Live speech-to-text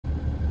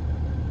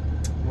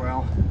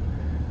Well,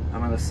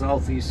 I'm in the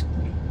southeast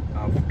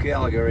of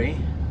Calgary,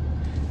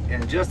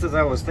 and just as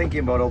I was thinking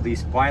about all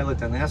these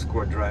pilot and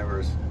escort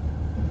drivers,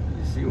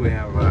 you see we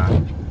have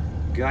a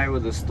guy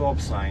with a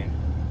stop sign,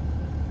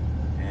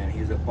 and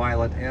he's a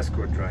pilot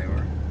escort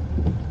driver,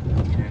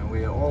 and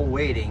we are all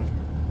waiting.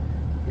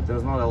 It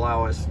does not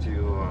allow us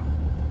to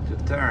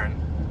turn.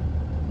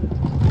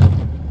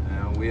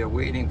 We are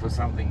waiting for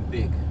something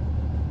big.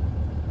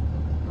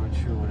 Not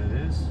sure what it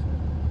is.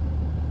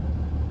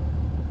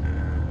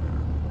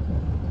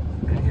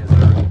 And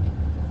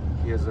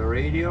he has a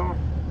radio.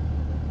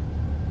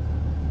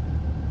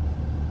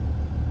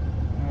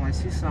 Oh, I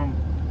see some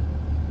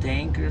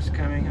tankers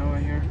coming over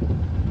here,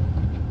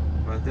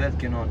 but that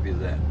cannot be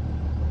that.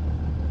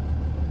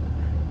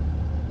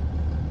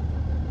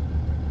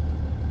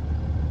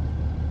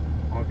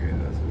 Okay,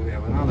 we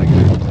have another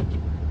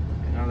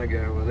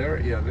guy over there.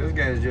 Yeah, this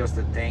guy is just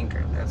a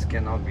tanker. That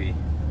cannot be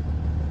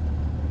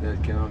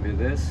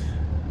this.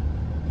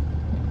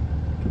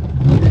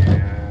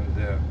 And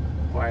the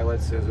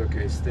pilot says,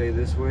 okay, stay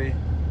this way.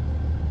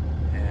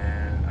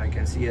 And I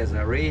can see he has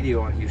a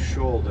radio on his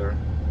shoulder.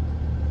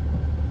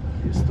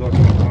 He's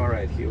talking. All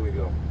right, here we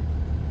go.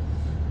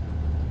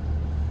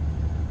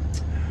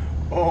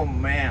 Oh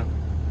man,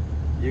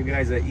 you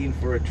guys are in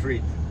for a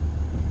treat.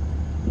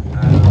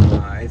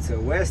 It's a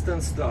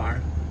Western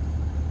Star,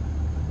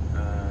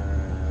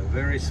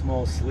 very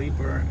small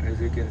sleeper, as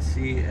you can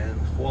see, and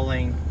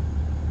hauling,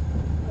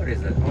 what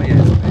is it? Oh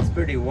yeah, it's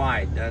pretty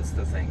wide. That's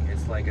the thing.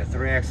 It's like a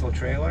 3-axle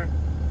trailer,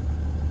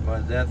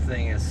 but that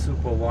thing is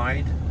super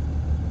wide.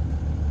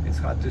 It's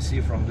hard to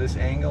see from this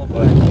angle,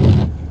 but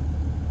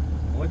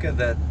look at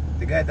that.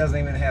 The guy doesn't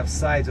even have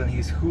sides on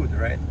his hood,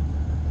 right?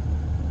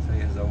 So he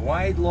has a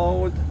wide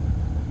load,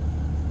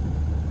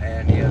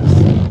 and he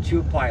has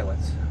 2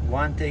 pilots.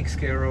 One takes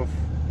care of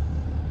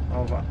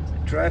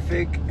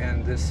traffic,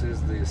 and this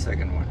is the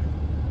second one.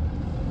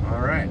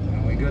 All right,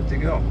 and we're good to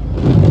go.